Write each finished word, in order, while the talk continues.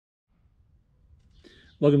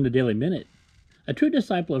Welcome to Daily Minute. A true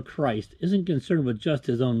disciple of Christ isn't concerned with just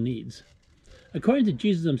his own needs. According to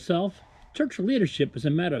Jesus himself, church leadership is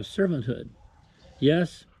a matter of servanthood.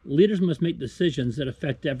 Yes, leaders must make decisions that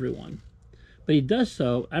affect everyone, but he does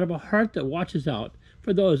so out of a heart that watches out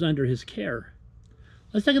for those under his care.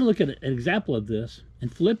 Let's take a look at an example of this in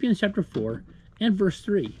Philippians chapter 4 and verse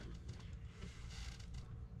 3.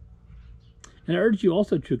 And I urge you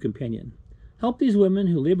also, true companion, help these women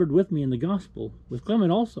who labored with me in the gospel, with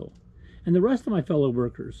Clement also, and the rest of my fellow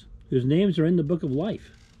workers, whose names are in the book of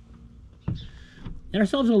life. In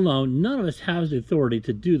ourselves alone, none of us has the authority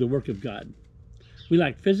to do the work of God. We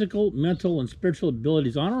lack physical, mental, and spiritual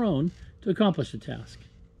abilities on our own to accomplish the task.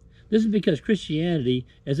 This is because Christianity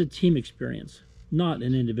is a team experience, not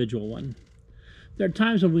an individual one. There are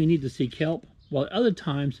times when we need to seek help, while at other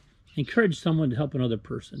times encourage someone to help another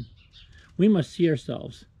person. We must see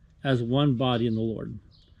ourselves as one body in the Lord.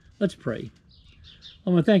 Let's pray. I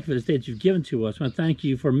want to thank you for the day that you've given to us. I want to thank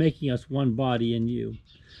you for making us one body in you.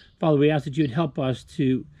 Father, we ask that you would help us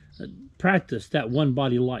to practice that one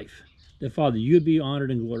body life. That, Father, you would be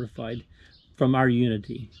honored and glorified from our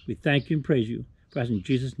unity. We thank you and praise you. For us in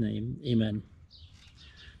Jesus' name, amen.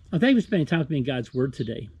 I thank you for spending time with me in God's Word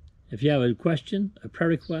today. If you have a question, a prayer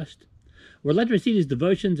request, or would like to receive these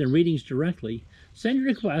devotions and readings directly, send your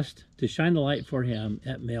request to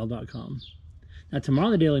shinethelightforhim@mail.com. Now, tomorrow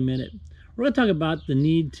in the Daily Minute, we're going to talk about the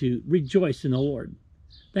need to rejoice in the Lord.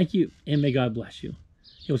 Thank you, and may God bless you.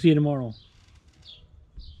 We'll see you tomorrow.